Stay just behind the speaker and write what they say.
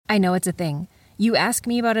I know it's a thing. You ask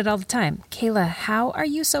me about it all the time. Kayla, how are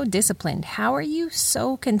you so disciplined? How are you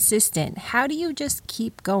so consistent? How do you just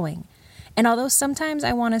keep going? And although sometimes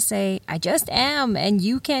I want to say, I just am, and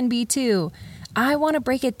you can be too, I want to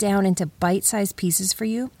break it down into bite-sized pieces for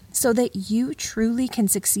you so that you truly can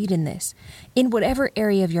succeed in this, in whatever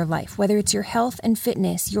area of your life, whether it's your health and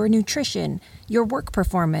fitness, your nutrition, your work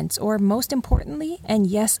performance, or most importantly, and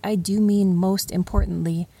yes, I do mean most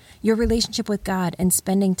importantly, your relationship with God and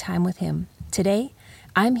spending time with Him. Today,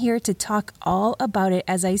 I'm here to talk all about it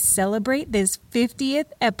as I celebrate this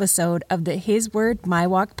 50th episode of the His Word, My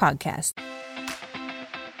Walk podcast.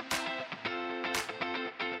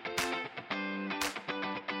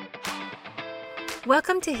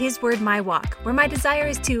 Welcome to His Word, My Walk, where my desire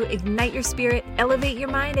is to ignite your spirit, elevate your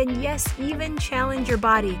mind, and yes, even challenge your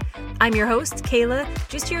body. I'm your host, Kayla,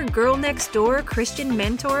 just your girl next door Christian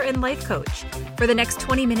mentor and life coach. For the next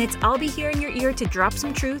 20 minutes, I'll be here in your ear to drop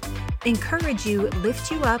some truth, encourage you,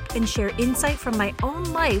 lift you up, and share insight from my own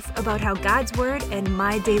life about how God's Word and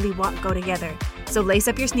my daily walk go together. So lace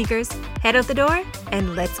up your sneakers, head out the door,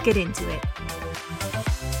 and let's get into it.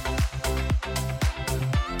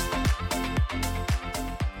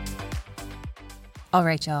 All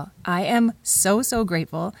right, y'all. I am so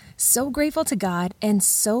grateful to God, and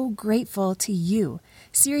so grateful to you.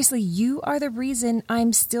 Seriously, you are the reason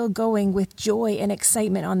I'm still going with joy and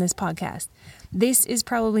excitement on this podcast. This is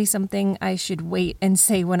probably something I should wait and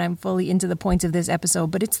say when I'm fully into the points of this episode,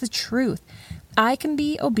 but it's the truth. I can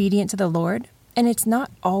be obedient to the Lord, and it's not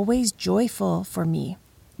always joyful for me,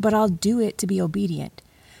 but I'll do it to be obedient.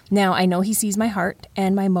 Now, I know He sees my heart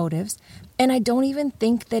and my motives, and I don't even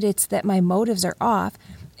think that it's that my motives are off.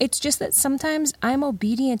 It's just that sometimes I'm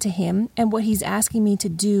obedient to Him, and what He's asking me to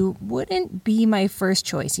do wouldn't be my first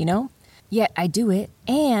choice, you know? Yet I do it,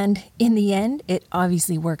 and in the end, it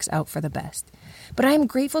obviously works out for the best. But I am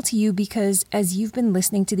grateful to you because as you've been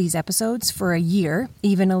listening to these episodes for a year,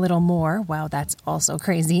 even a little more, wow, that's also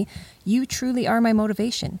crazy, you truly are my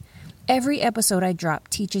motivation. Every episode I drop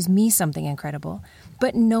teaches me something incredible,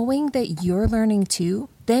 but knowing that you're learning too,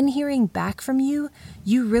 then hearing back from you,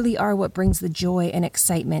 you really are what brings the joy and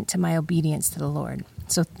excitement to my obedience to the Lord.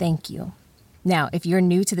 So thank you. Now, if you're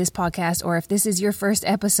new to this podcast or if this is your first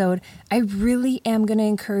episode, I really am going to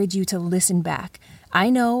encourage you to listen back. I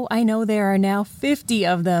know there are now 50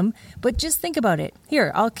 of them, but just think about it.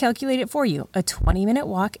 Here, I'll calculate it for you. A 20-minute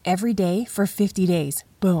walk every day for 50 days.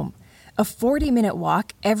 Boom. A 40-minute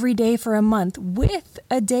walk every day for a month with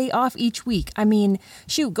a day off each week. I mean,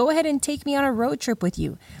 shoot, go ahead and take me on a road trip with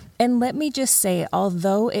you. And let me just say,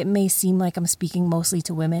 although it may seem like I'm speaking mostly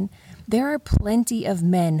to women, there are plenty of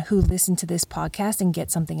men who listen to this podcast and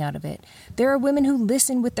get something out of it. There are women who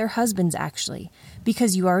listen with their husbands, actually,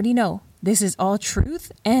 because you already know this is all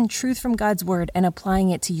truth and truth from God's Word and applying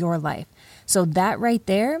it to your life. So that right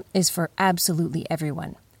there is for absolutely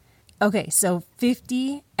everyone. Okay, so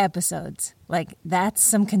 50 episodes. Like, that's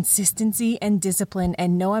some consistency and discipline.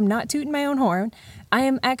 And no, I'm not tooting my own horn. I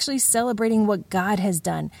am actually celebrating what God has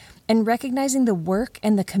done and recognizing the work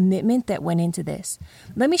and the commitment that went into this.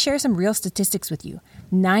 Let me share some real statistics with you.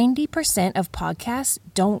 90% of podcasts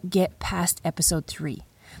don't get past episode 3.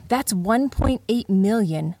 That's 1.8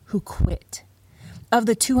 million who quit. Of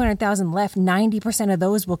the 200,000 left, 90% of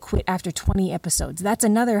those will quit after 20 episodes. That's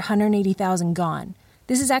another 180,000 gone.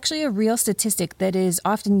 This is actually a real statistic that is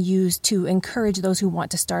often used to encourage those who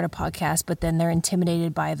want to start a podcast, but then they're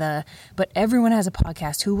intimidated by but everyone has a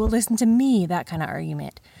podcast, who will listen to me, that kind of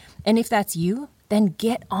argument. And if that's you, then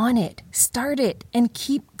get on it, start it, and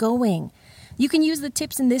keep going. You can use the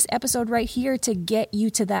tips in this episode right here to get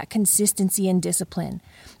you to that consistency and discipline.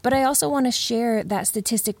 But I also want to share that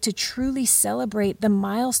statistic to truly celebrate the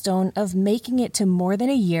milestone of making it to more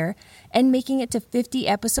than a year and making it to 50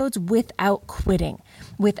 episodes without quitting,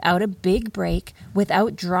 without a big break,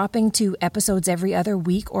 without dropping to episodes every other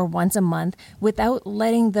week or once a month, without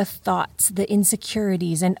letting the thoughts, the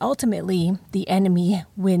insecurities, and ultimately the enemy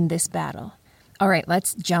win this battle. All right,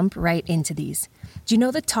 let's jump right into these. Do you know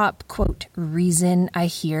the top, quote, reason I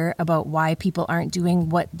hear about why people aren't doing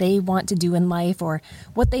what they want to do in life or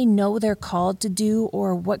what they know they're called to do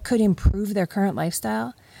or what could improve their current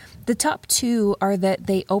lifestyle? The top 2 are that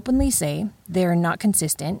they openly say they're not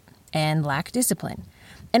consistent and lack discipline.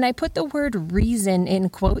 And I put the word reason in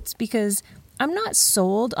quotes because I'm not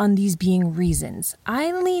sold on these being reasons.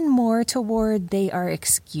 I lean more toward they are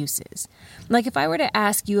excuses. Like if I were to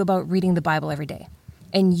ask you about reading the Bible every day,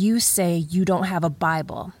 and you say you don't have a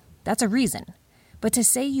Bible, that's a reason. But to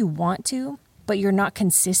say you want to, but you're not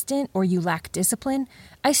consistent or you lack discipline,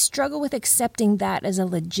 I struggle with accepting that as a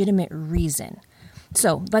legitimate reason.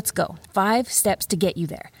 So let's go. 5 steps to get you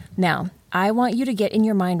there. Now, I want you to get in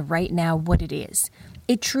your mind right now what it is.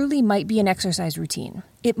 It truly might be an exercise routine.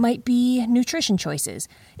 It might be nutrition choices.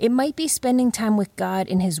 It might be spending time with God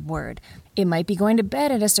in His Word. It might be going to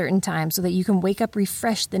bed at a certain time so that you can wake up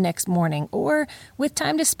refreshed the next morning, or with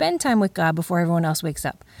time to spend time with God before everyone else wakes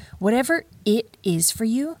up. Whatever it is for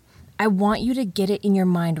you, I want you to get it in your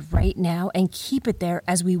mind right now and keep it there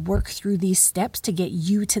as we work through these steps to get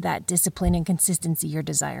you to that discipline and consistency you're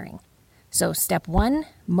desiring. So step 1,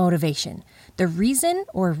 motivation. The reason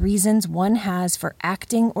or reasons one has for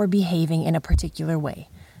acting or behaving in a particular way.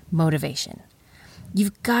 Motivation.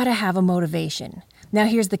 You've got to have a motivation. Now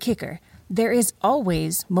here's the kicker. There is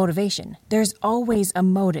always motivation. There's always a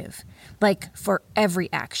motive. Like for every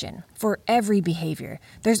action, for every behavior,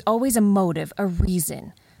 there's always a motive, a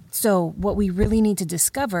reason. So what we really need to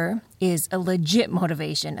discover is a legit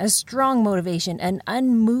motivation, a strong motivation, an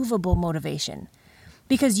unmovable motivation.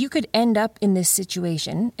 Because you could end up in this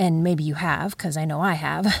situation, and maybe you have, because I know I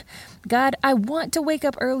have. God, I want to wake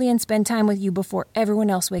up early and spend time with you before everyone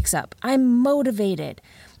else wakes up. I'm motivated.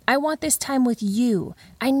 I want this time with you.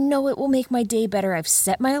 I know it will make my day better. I've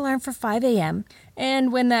set my alarm for 5 a.m.,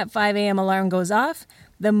 and when that 5 a.m. alarm goes off,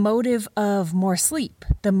 the motive of more sleep,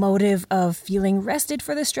 the motive of feeling rested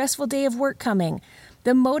for the stressful day of work coming,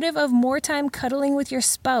 the motive of more time cuddling with your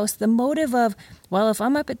spouse, the motive of, well, if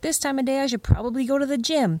I'm up at this time of day, I should probably go to the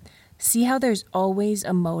gym. See how there's always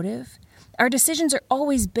a motive? Our decisions are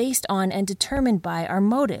always based on and determined by our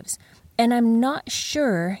motives, and I'm not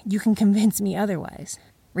sure you can convince me otherwise.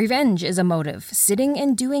 Revenge is a motive. Sitting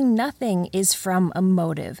and doing nothing is from a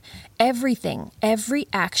motive. Everything, every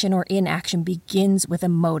action or inaction begins with a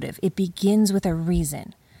motive. It begins with a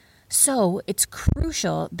reason. So it's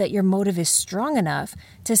crucial that your motive is strong enough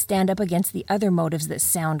to stand up against the other motives that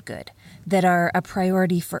sound good, that are a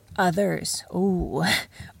priority for others,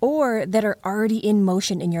 or that are already in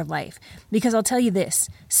motion in your life. Because I'll tell you this,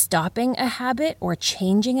 stopping a habit or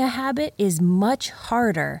changing a habit is much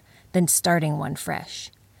harder than starting one fresh.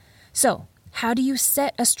 So, how do you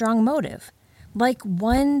set a strong motive? Like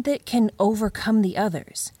one that can overcome the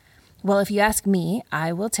others? Well, if you ask me,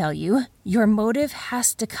 I will tell you, your motive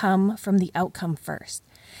has to come from the outcome first.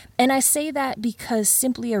 And I say that because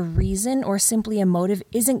simply a reason or simply a motive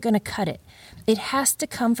isn't going to cut it. It has to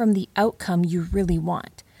come from the outcome you really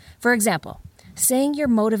want. For example, saying you're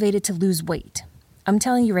motivated to lose weight. I'm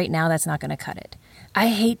telling you right now, that's not going to cut it. I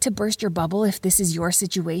hate to burst your bubble if this is your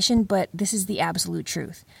situation, but this is the absolute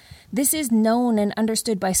truth. This is known and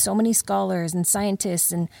understood by so many scholars and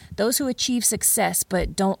scientists and those who achieve success,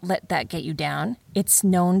 but don't let that get you down. It's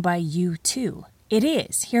known by you too. It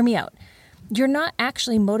is. Hear me out. You're not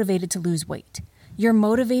actually motivated to lose weight. You're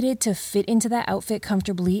motivated to fit into that outfit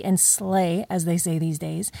comfortably and slay, as they say these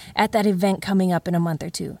days, at that event coming up in a month or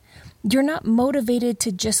two. You're not motivated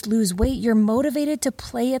to just lose weight. You're motivated to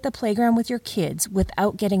play at the playground with your kids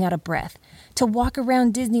without getting out of breath, to walk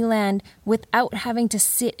around Disneyland without having to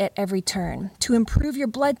sit at every turn, to improve your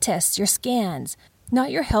blood tests, your scans.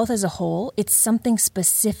 Not your health as a whole, it's something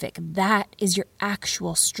specific. That is your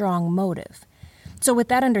actual strong motive. So with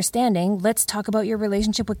that understanding, let's talk about your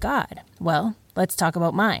relationship with God. Well, let's talk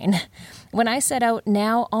about mine. When I set out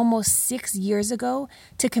now almost 6 years ago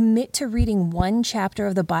to commit to reading one chapter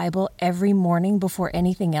of the Bible every morning before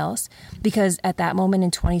anything else, because at that moment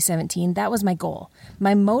in 2017, that was my goal.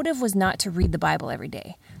 My motive was not to read the Bible every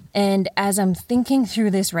day. And as I'm thinking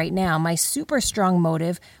through this right now, my super strong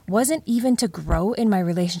motive wasn't even to grow in my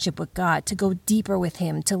relationship with God, to go deeper with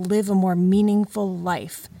Him, to live a more meaningful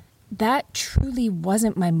life. That truly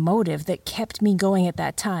wasn't my motive that kept me going at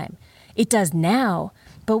that time. It does now,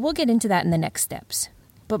 but we'll get into that in the next steps.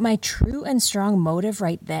 But my true and strong motive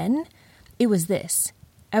right then, it was this.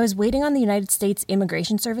 I was waiting on the United States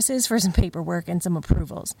Immigration Services for some paperwork and some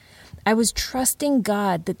approvals. I was trusting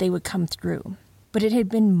God that they would come through. But it had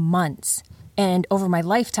been months, and over my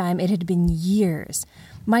lifetime, it had been years.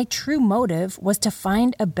 My true motive was to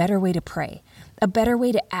find a better way to pray, a better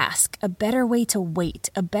way to ask, a better way to wait,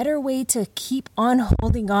 a better way to keep on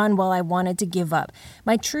holding on while I wanted to give up.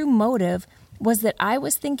 My true motive was that I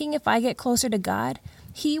was thinking if I get closer to God,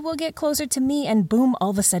 He will get closer to me, and boom, all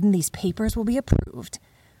of a sudden these papers will be approved.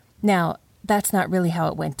 Now, that's not really how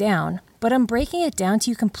it went down, but I'm breaking it down to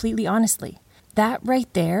you completely honestly. That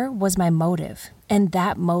right there was my motive, and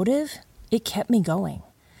that motive, it kept me going.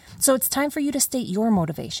 So it's time for you to state your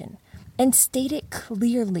motivation, and state it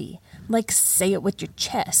clearly, like say it with your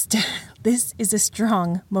chest. This is a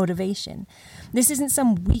strong motivation. This isn't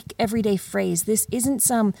some weak everyday phrase. This isn't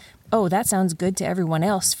some, oh, that sounds good to everyone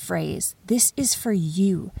else phrase. This is for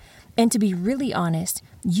you. And to be really honest,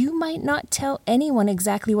 You might not tell anyone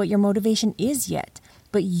exactly what your motivation is yet,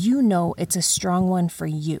 but you know it's a strong one for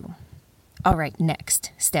you. All right,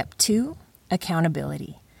 next, step 2,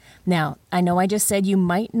 accountability. Now, I know I just said you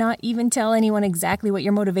might not even tell anyone exactly what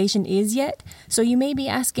your motivation is yet, so you may be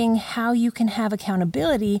asking how you can have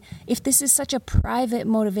accountability if this is such a private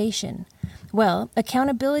motivation. Well,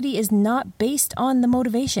 accountability is not based on the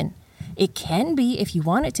motivation. It can be if you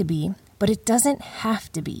want it to be, but it doesn't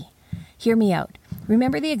have to be. Hear me out.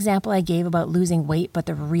 Remember the example I gave about losing weight, but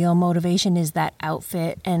the real motivation is that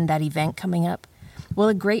outfit and that event coming up? Well,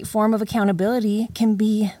 a great form of accountability can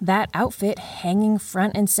be that outfit hanging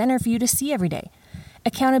front and center for you to see every day.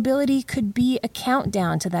 Accountability could be a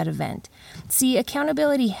countdown to that event. See,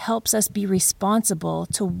 accountability helps us be responsible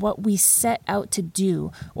to what we set out to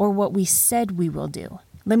do or what we said we will do.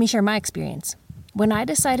 Let me share my experience. When I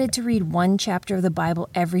decided to read one chapter of the Bible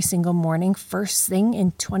every single morning, first thing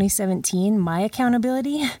in 2017, my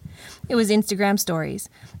accountability, it was Instagram stories.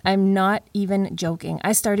 I'm not even joking.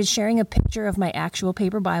 I started sharing a picture of my actual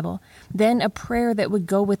paper Bible, then a prayer that would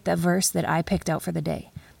go with the verse that I picked out for the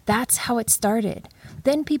day. That's how it started.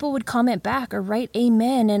 Then people would comment back or write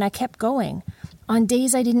amen, and I kept going. On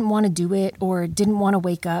days I didn't want to do it or didn't want to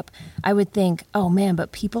wake up, I would think, oh man,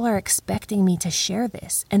 but people are expecting me to share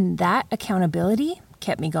this. And that accountability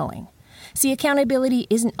kept me going. See, accountability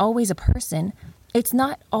isn't always a person. It's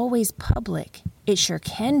not always public. It sure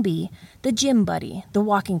can be the gym buddy, the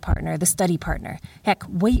walking partner, the study partner, heck,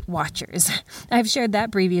 Weight Watchers. I've shared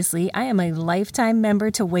that previously. I am a lifetime member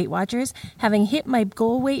to Weight Watchers, having hit my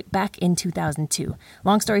goal weight back in 2002.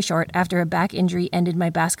 Long story short, after a back injury ended my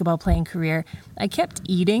basketball playing career, I kept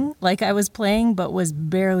eating like I was playing but was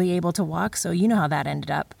barely able to walk, so you know how that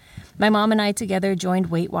ended up. My mom and I together joined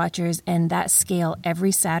Weight Watchers and that scale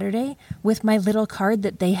every Saturday with my little card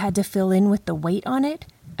that they had to fill in with the weight on it,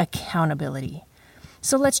 accountability.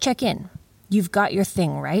 So let's check in. You've got your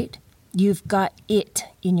thing, right? You've got it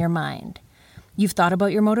in your mind. You've thought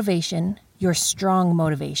about your motivation, your strong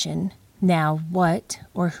motivation. Now what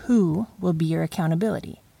or who will be your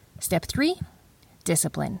accountability? Step 3,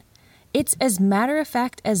 discipline. It's as matter of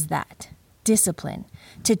fact as that. Discipline.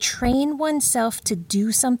 To train oneself to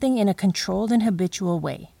do something in a controlled and habitual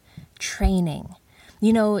way. Training.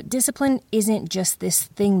 You know, discipline isn't just this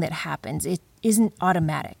thing that happens. It isn't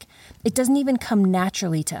automatic. It doesn't even come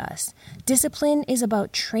naturally to us. Discipline is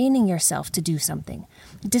about training yourself to do something.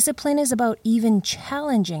 Discipline is about even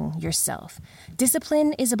challenging yourself.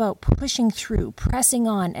 Discipline is about pushing through, pressing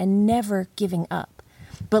on, and never giving up.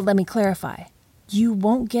 But let me clarify. You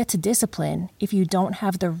won't get to discipline if you don't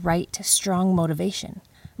have the right, strong motivation.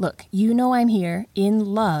 Look, you know I'm here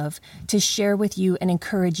in love to share with you and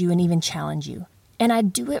encourage you and even challenge you. And I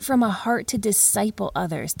do it from a heart to disciple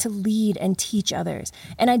others, to lead and teach others.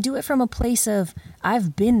 And I do it from a place of,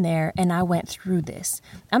 I've been there and I went through this.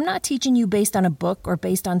 I'm not teaching you based on a book or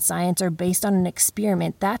based on science or based on an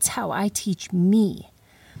experiment. That's how I teach me.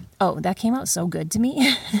 Oh, that came out so good to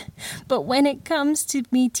me. But when it comes to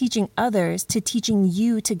me teaching others, to teaching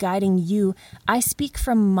you, to guiding you, I speak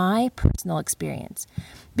from my personal experience.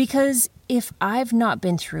 Because if I've not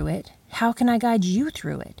been through it, how can I guide you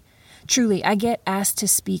through it? Truly, I get asked to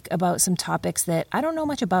speak about some topics that I don't know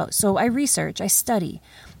much about, so I research, I study.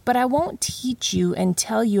 But I won't teach you and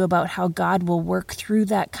tell you about how God will work through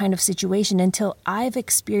that kind of situation until I've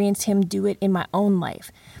experienced Him do it in my own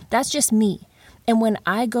life. That's just me. And when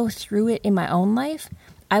I go through it in my own life,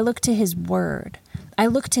 I look to His Word. I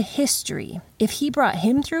look to history. If He brought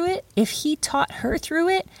him through it, if He taught her through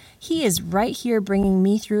it, He is right here bringing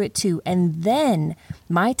me through it too. And then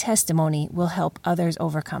my testimony will help others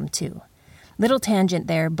overcome too. Little tangent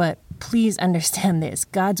there, but please understand this.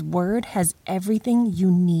 God's Word has everything you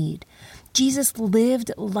need. Jesus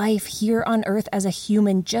lived life here on earth as a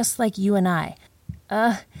human just like you and I.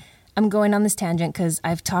 I'm going on this tangent because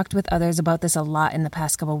I've talked with others about this a lot in the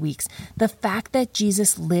past couple weeks. The fact that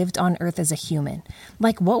Jesus lived on earth as a human.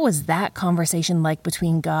 Like, what was that conversation like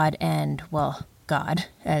between God and, well, God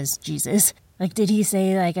as Jesus? Like, did He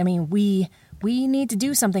say, we need to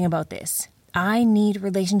do something about this. I need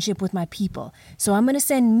relationship with my people. So I'm going to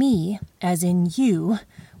send me, as in you,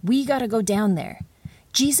 we got to go down there.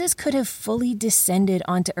 Jesus could have fully descended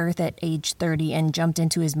onto earth at age 30 and jumped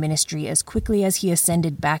into His ministry as quickly as He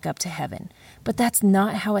ascended back up to heaven. But that's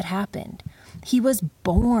not how it happened. He was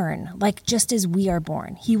born, like just as we are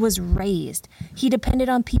born. He was raised. He depended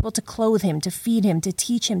on people to clothe Him, to feed Him, to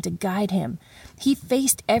teach Him, to guide Him. He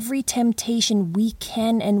faced every temptation we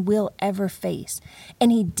can and will ever face.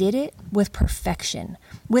 And He did it with perfection,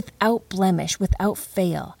 without blemish, without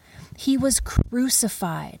fail. He was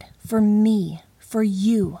crucified for me, for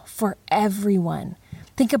you, for everyone.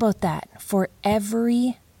 Think about that. For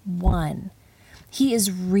everyone. He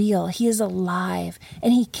is real, he is alive,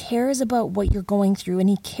 and he cares about what you're going through, and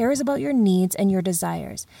he cares about your needs and your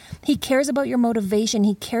desires. He cares about your motivation,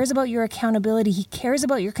 he cares about your accountability, he cares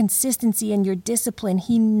about your consistency and your discipline.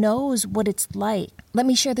 He knows what it's like. Let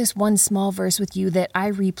me share this one small verse with you that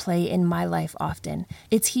I replay in my life often.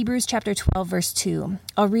 It's Hebrews chapter 12, verse 2.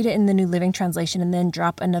 I'll read it in the New Living Translation and then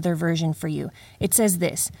drop another version for you. It says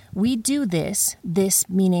this: we do this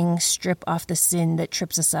meaning strip off the sin that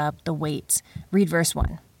trips us up, the weights. Read verse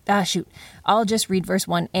 1. I'll just read verse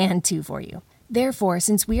 1 and 2 for you. Therefore,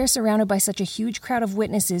 since we are surrounded by such a huge crowd of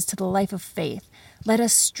witnesses to the life of faith, let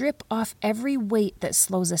us strip off every weight that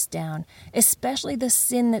slows us down, especially the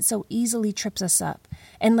sin that so easily trips us up,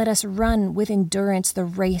 and let us run with endurance the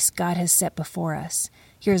race God has set before us.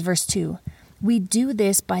 Here's verse 2. We do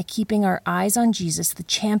this by keeping our eyes on Jesus, the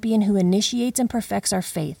champion who initiates and perfects our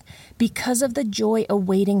faith. Because of the joy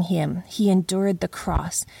awaiting him, he endured the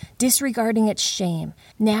cross, disregarding its shame.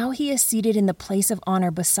 Now he is seated in the place of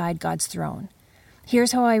honor beside God's throne.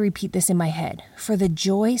 Here's how I repeat this in my head. For the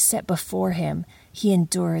joy set before him, he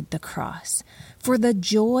endured the cross. For the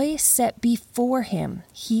joy set before him,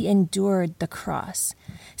 he endured the cross.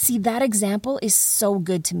 See, that example is so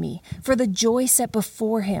good to me. For the joy set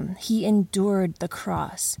before him, he endured the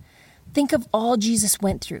cross. Think of all Jesus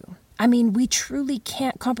went through. I mean, we truly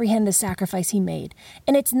can't comprehend the sacrifice he made.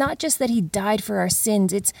 And it's not just that he died for our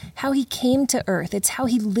sins. It's how he came to earth. It's how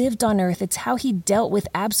he lived on earth. It's how he dealt with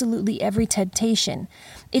absolutely every temptation.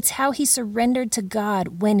 It's how he surrendered to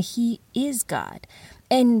God when he is God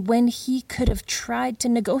and when he could have tried to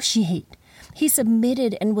negotiate. He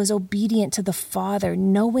submitted and was obedient to the Father,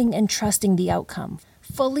 knowing and trusting the outcome.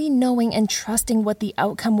 Fully knowing and trusting what the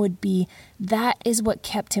outcome would be, that is what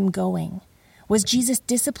kept him going. Was Jesus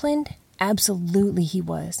disciplined? Absolutely he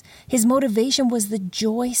was. His motivation was the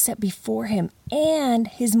joy set before him, and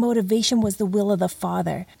his motivation was the will of the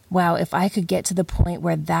Father. Wow, if I could get to the point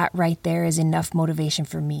where that right there is enough motivation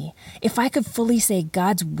for me. If I could fully say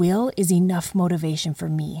God's will is enough motivation for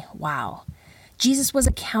me. Wow. Jesus was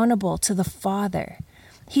accountable to the Father.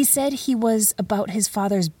 He said he was about his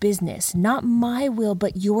Father's business. Not my will,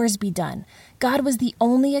 but yours be done. God was the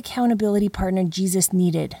only accountability partner Jesus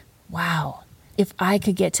needed. Wow. If I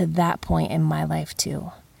could get to that point in my life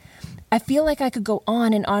too. I feel like I could go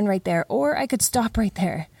on and on right there, or I could stop right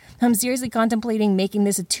there. I'm seriously contemplating making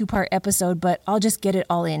this a 2-part episode, but I'll just get it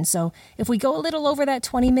all in. So if we go a little over that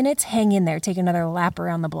 20 minutes, hang in there, take another lap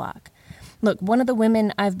around the block. Look, one of the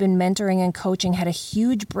women I've been mentoring and coaching had a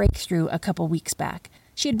huge breakthrough a couple weeks back.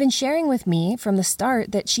 She had been sharing with me from the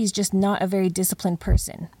start that she's just not a very disciplined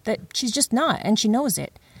person, that she's just not, and she knows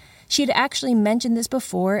it. She had actually mentioned this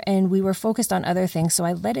before, and we were focused on other things, so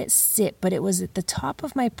I let it sit, but it was at the top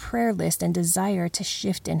of my prayer list and desire to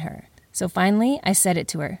shift in her. So finally, I said it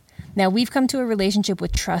to her. Now, we've come to a relationship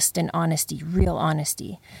with trust and honesty, real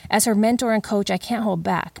honesty. As her mentor and coach, I can't hold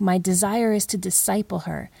back. My desire is to disciple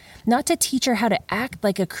her, not to teach her how to act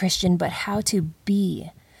like a Christian, but how to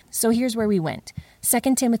be. So here's where we went.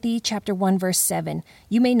 2 Timothy chapter 1, verse 7.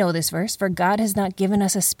 You may know this verse, for God has not given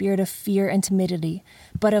us a spirit of fear and timidity,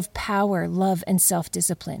 but of power, love, and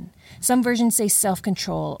self-discipline. Some versions say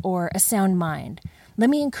self-control or a sound mind. Let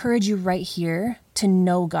me encourage you right here to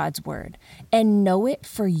know God's word and know it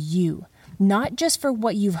for you, not just for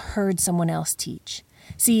what you've heard someone else teach.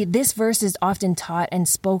 See, this verse is often taught and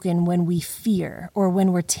spoken when we fear or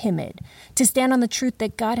when we're timid, to stand on the truth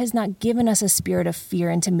that God has not given us a spirit of fear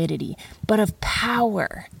and timidity, but of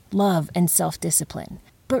power, love, and self-discipline.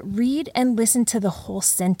 But read and listen to the whole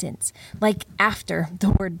sentence, like after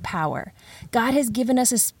the word power. God has given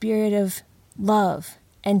us a spirit of love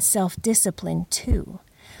and self-discipline too.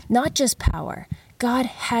 Not just power. God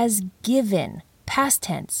has given, past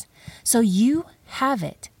tense. So you have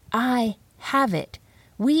it. I have it.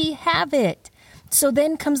 We have it. So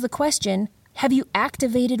then comes the question, have you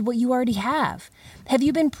activated what you already have? Have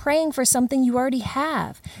you been praying for something you already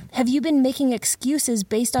have? Have you been making excuses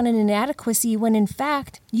based on an inadequacy when in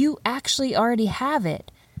fact you actually already have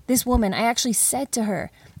it? This woman, I actually said to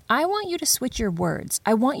her, I want you to switch your words.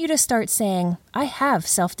 I want you to start saying, I have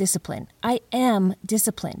self-discipline. I am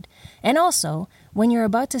disciplined. And also, when you're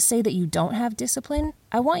about to say that you don't have discipline,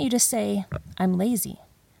 I want you to say, I'm lazy.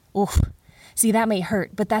 Oof. See, that may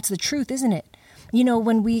hurt, but that's the truth, isn't it? You know,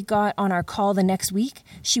 when we got on our call the next week,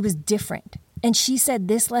 she was different. And she said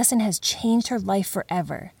this lesson has changed her life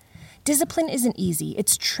forever. Discipline isn't easy.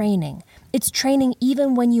 It's training. It's training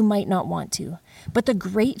even when you might not want to. But the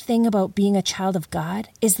great thing about being a child of God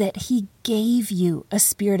is that He gave you a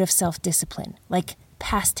spirit of self-discipline, like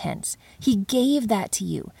past tense. He gave that to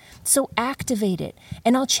you. So activate it.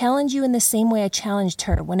 And I'll challenge you in the same way I challenged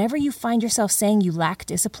her. Whenever you find yourself saying you lack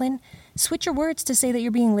discipline, switch your words to say that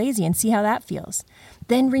you're being lazy and see how that feels.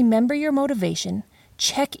 Then remember your motivation,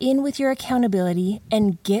 check in with your accountability,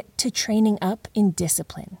 and get to training up in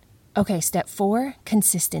discipline. Okay, step 4,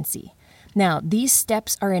 consistency. Now, these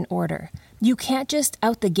steps are in order. You can't just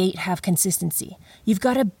out the gate have consistency. You've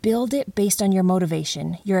got to build it based on your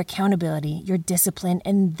motivation, your accountability, your discipline,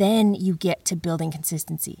 and then you get to building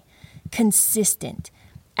consistency. Consistent,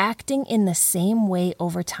 acting in the same way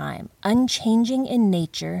over time, unchanging in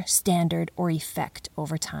nature, standard, or effect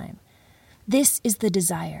over time. This is the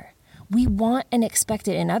desire. We want and expect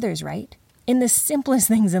it in others, right? In the simplest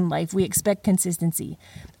things in life, we expect consistency.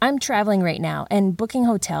 I'm traveling right now and booking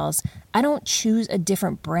hotels. I don't choose a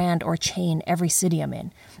different brand or chain every city I'm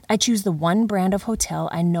in. I choose the one brand of hotel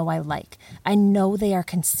I know I like. I know they are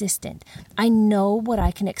consistent. I know what I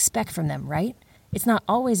can expect from them, right? It's not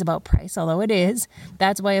always about price, although it is.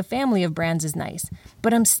 That's why a family of brands is nice.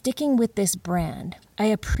 But I'm sticking with this brand. I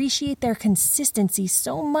appreciate their consistency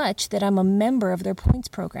so much that I'm a member of their points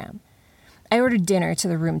program. I ordered dinner to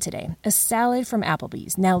the room today, a salad from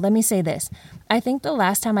Applebee's. Now, let me say this. I think the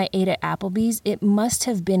last time I ate at Applebee's, it must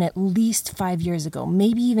have been at least 5 years ago,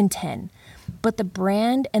 maybe even 10. But the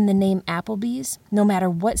brand and the name Applebee's, no matter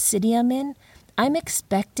what city I'm in, I'm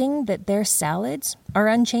expecting that their salads are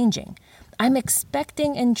unchanging. I'm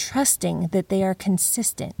expecting and trusting that they are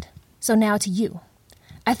consistent. So now to you.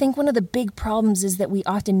 I think one of the big problems is that we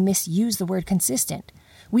often misuse the word consistent.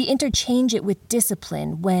 We interchange it with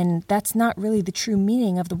discipline when that's not really the true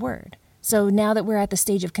meaning of the word. So now that we're at the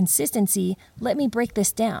stage of consistency, let me break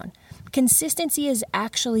this down. Consistency is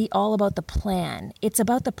actually all about the plan. It's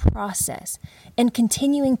about the process and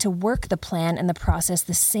continuing to work the plan and the process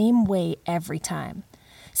the same way every time.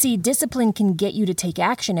 See, discipline can get you to take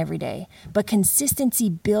action every day, but consistency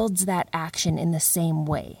builds that action in the same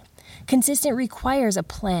way. Consistent requires a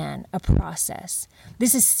plan, a process.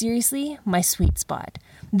 This is seriously my sweet spot.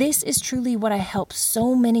 This is truly what I help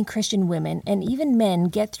so many Christian women and even men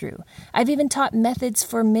get through. I've even taught methods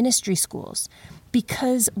for ministry schools.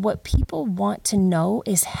 Because what people want to know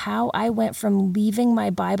is how I went from leaving my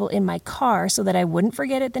Bible in my car so that I wouldn't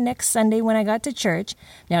forget it the next Sunday when I got to church.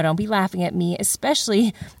 Now, don't be laughing at me,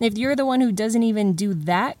 especially if you're the one who doesn't even do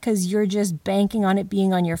that because you're just banking on it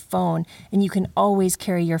being on your phone and you can always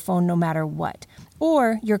carry your phone no matter what.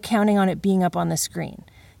 Or you're counting on it being up on the screen.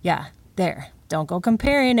 Yeah, there. Don't go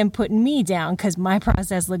comparing and putting me down because my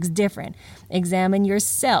process looks different. Examine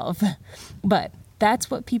yourself. But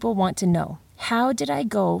that's what people want to know. How did I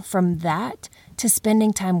go from that to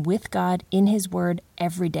spending time with God in His Word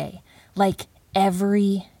every day? Like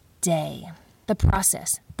every day. The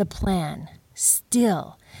process, the plan,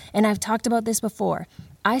 still. And I've talked about this before.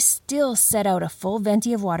 I still set out a full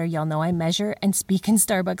venti of water. Y'all know I measure and speak in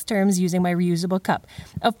Starbucks terms using my reusable cup.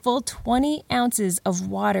 A full 20 ounces of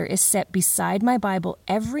water is set beside my Bible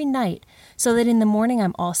every night so that in the morning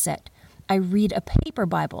I'm all set. I read a paper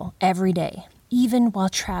Bible every day, even while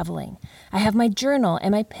traveling. I have my journal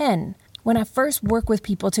and my pen. When I first work with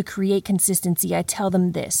people to create consistency, I tell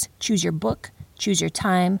them this: choose your book, choose your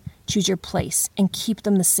time, choose your place, and keep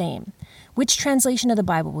them the same. Which translation of the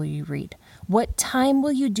Bible will you read? What time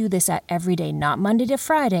will you do this at every day? Not Monday to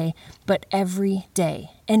Friday, but every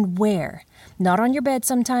day. And where? Not on your bed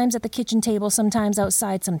sometimes, at the kitchen table sometimes,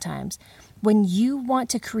 outside sometimes. When you want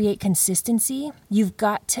to create consistency, you've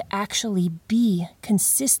got to actually be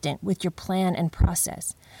consistent with your plan and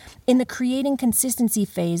process. In the creating consistency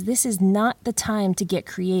phase, this is not the time to get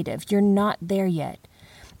creative. You're not there yet.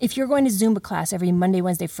 If you're going to Zumba class every Monday,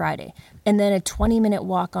 Wednesday, Friday, and then a 20-minute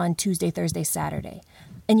walk on Tuesday, Thursday, Saturday,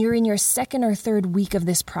 and you're in your second or third week of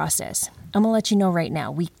this process, I'm going to let you know right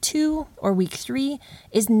now, week 2 or week 3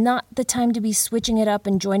 is not the time to be switching it up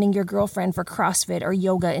and joining your girlfriend for CrossFit or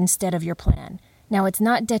yoga instead of your plan. Now, it's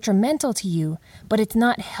not detrimental to you, but it's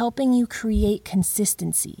not helping you create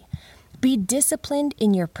consistency. Be disciplined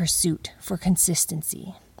in your pursuit for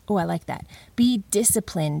consistency. Oh, I like that. Be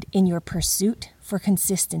disciplined in your pursuit for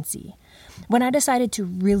consistency. When I decided to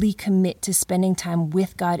really commit to spending time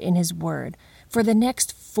with God in His Word, for the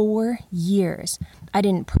next 4 years, I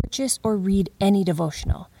didn't purchase or read any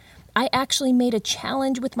devotional. I actually made a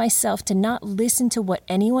challenge with myself to not listen to what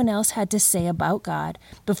anyone else had to say about God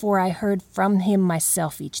before I heard from Him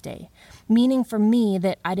myself each day. Meaning for me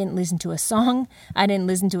that I didn't listen to a song, I didn't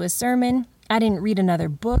listen to a sermon, I didn't read another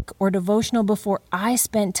book or devotional before I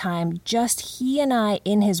spent time just He and I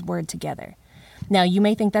in His Word together. Now, you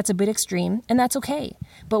may think that's a bit extreme, and that's okay.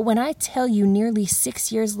 But when I tell you nearly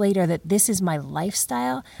 6 years later that this is my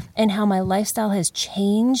lifestyle and how my lifestyle has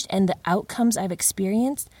changed and the outcomes I've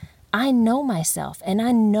experienced, I know myself and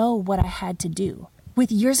I know what I had to do.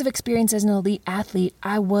 With years of experience as an elite athlete,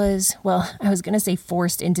 I was going to say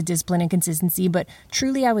forced into discipline and consistency, but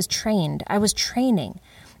truly I was trained. I was training.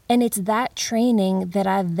 And it's that training that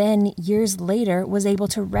I then, years later, was able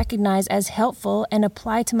to recognize as helpful and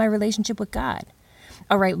apply to my relationship with God.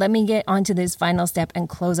 All right, let me get onto this final step and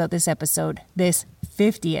close out this episode, this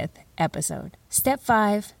 50th episode. Step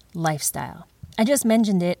 5, lifestyle. I just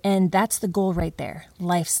mentioned it, and that's the goal right there,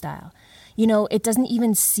 lifestyle. You know, it doesn't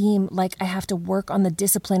even seem like I have to work on the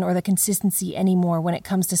discipline or the consistency anymore when it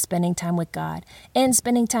comes to spending time with God and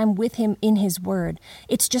spending time with Him in His Word.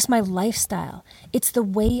 It's just my lifestyle. It's the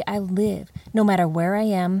way I live. No matter where I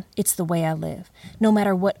am, it's the way I live. No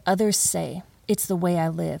matter what others say, it's the way I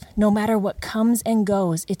live. No matter what comes and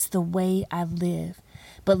goes, it's the way I live.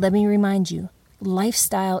 But let me remind you,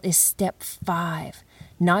 lifestyle is step 5,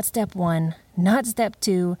 not step 1, not step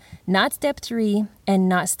 2, not step 3, and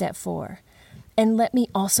not step 4. And let me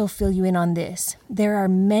also fill you in on this. There are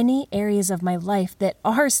many areas of my life that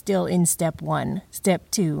are still in step 1, step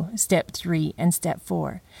 2, step 3, and step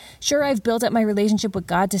 4. Sure, I've built up my relationship with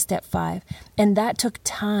God to step 5, and that took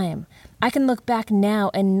time. I can look back now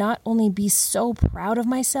and not only be so proud of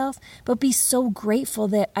myself, but be so grateful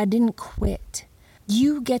that I didn't quit.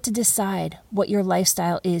 You get to decide what your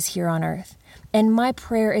lifestyle is here on earth. And my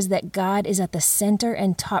prayer is that God is at the center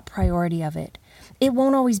and top priority of it. It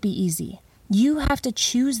won't always be easy. You have to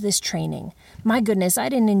choose this training. My goodness, I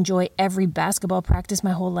didn't enjoy every basketball practice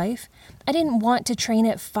my whole life. I didn't want to train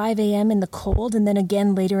at 5 a.m. in the cold and then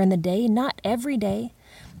again later in the day, not every day.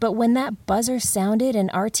 But when that buzzer sounded and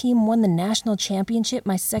our team won the national championship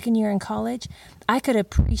my second year in college, I could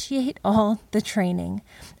appreciate all the training.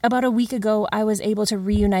 About a week ago, I was able to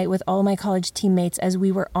reunite with all my college teammates as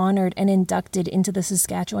we were honored and inducted into the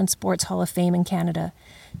Saskatchewan Sports Hall of Fame in Canada.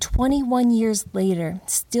 21 years later,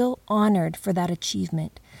 still honored for that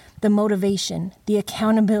achievement. The motivation, the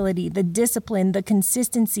accountability, the discipline, the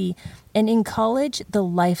consistency, and in college, the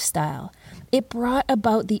lifestyle. It brought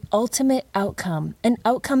about the ultimate outcome, an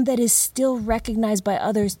outcome that is still recognized by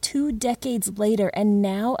others 2 decades later and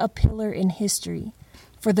now a pillar in history.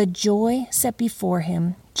 For the joy set before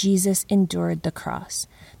him, Jesus endured the cross.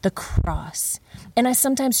 The cross. And I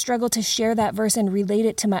sometimes struggle to share that verse and relate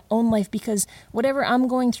it to my own life because whatever I'm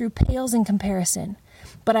going through pales in comparison.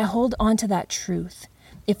 But I hold on to that truth.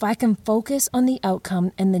 If I can focus on the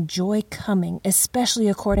outcome and the joy coming, especially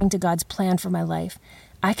according to God's plan for my life,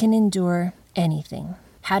 I can endure anything.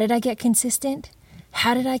 How did I get consistent?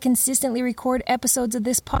 How did I consistently record episodes of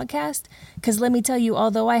this podcast? Because let me tell you,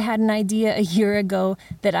 although I had an idea a year ago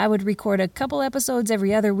that I would record a couple episodes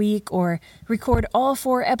every other week or record all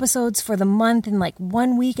 4 episodes for the month in like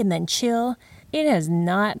 1 week and then chill, it has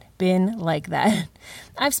not been like that.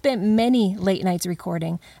 I've spent many late nights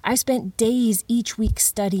recording. I've spent days each week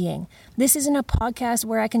studying. This isn't a podcast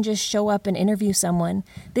where I can just show up and interview someone.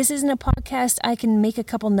 This isn't a podcast I can make a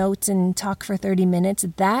couple notes and talk for 30 minutes.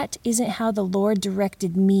 That isn't how the Lord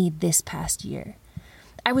directed me this past year.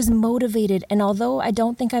 I was motivated, and although I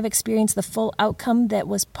don't think I've experienced the full outcome that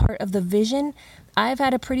was part of the vision, I've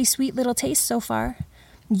had a pretty sweet little taste so far.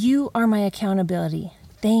 You are my accountability.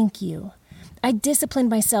 Thank you. I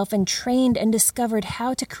disciplined myself and trained and discovered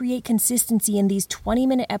how to create consistency in these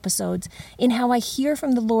 20-minute episodes, in how I hear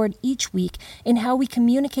from the Lord each week, in how we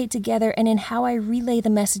communicate together, and in how I relay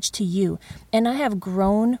the message to you. And I have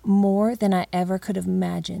grown more than I ever could have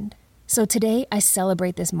imagined. So today I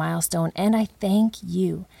celebrate this milestone and I thank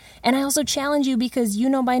you. And I also challenge you because you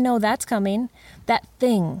know by now that's coming. That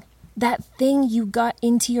thing you got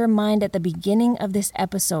into your mind at the beginning of this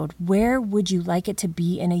episode, where would you like it to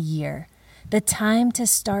be in a year? The time to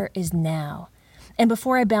start is now. And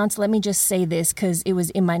before I bounce, let me just say this because it was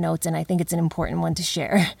in my notes and I think it's an important one to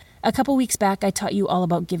share. A couple weeks back, I taught you all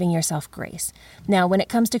about giving yourself grace. Now, when it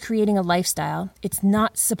comes to creating a lifestyle, it's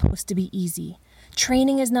not supposed to be easy.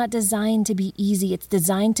 Training is not designed to be easy. It's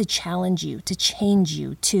designed to challenge you, to change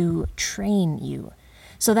you, to train you.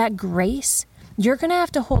 So that grace, you're going to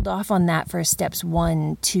have to hold off on that for steps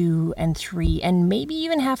 1, 2, and 3, and maybe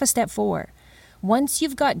even half a step 4. Once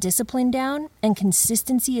you've got discipline down and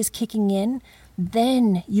consistency is kicking in,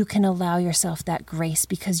 then you can allow yourself that grace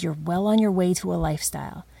because you're well on your way to a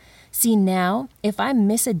lifestyle. See, now, if I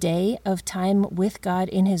miss a day of time with God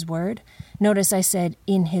in His Word, notice I said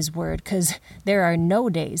in His Word because there are no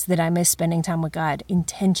days that I miss spending time with God,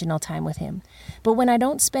 intentional time with Him. But when I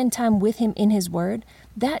don't spend time with Him in His Word,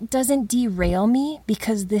 that doesn't derail me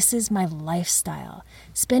because this is my lifestyle.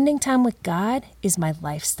 Spending time with God is my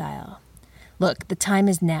lifestyle. Look, the time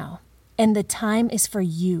is now, and the time is for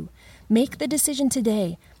you. Make the decision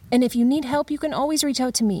today, and if you need help, you can always reach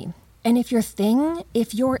out to me. And if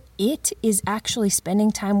your it is actually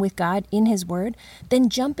spending time with God in His Word, then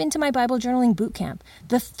jump into my Bible journaling bootcamp,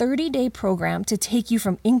 the 30-day program to take you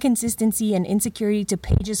from inconsistency and insecurity to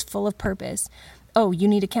pages full of purpose. Oh, you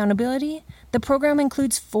need accountability? The program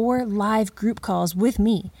includes 4 live group calls with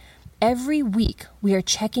me. Every week, we are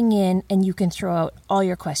checking in and you can throw out all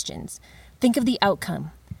your questions. Think of the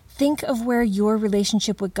outcome. Think of where your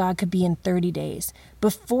relationship with God could be in 30 days,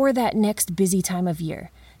 before that next busy time of year.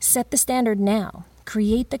 Set the standard now.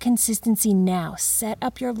 Create the consistency now. Set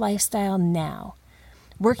up your lifestyle now.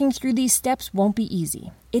 Working through these steps won't be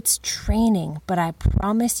easy. It's training, but I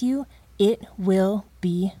promise you, it will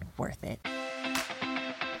be worth it.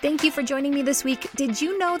 Thank you for joining me this week. Did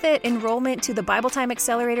you know that enrollment to the Bible Time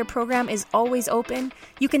Accelerator program is always open?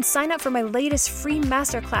 You can sign up for my latest free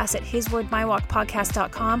masterclass at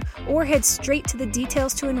hiswordmywalkpodcast.com or head straight to the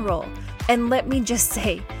details to enroll. And let me just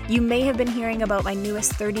say, you may have been hearing about my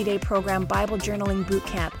newest 30-day program, Bible Journaling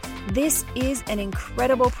Bootcamp. This is an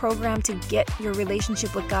incredible program to get your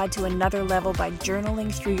relationship with God to another level by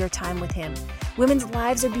journaling through your time with Him. Women's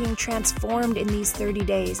lives are being transformed in these 30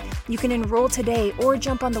 days. You can enroll today or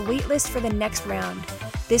jump on the wait list for the next round.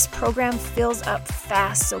 This program fills up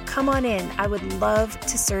fast, so come on in. I would love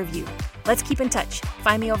to serve you. Let's keep in touch.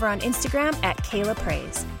 Find me over on Instagram at Kayla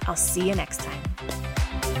Praise. I'll see you next time.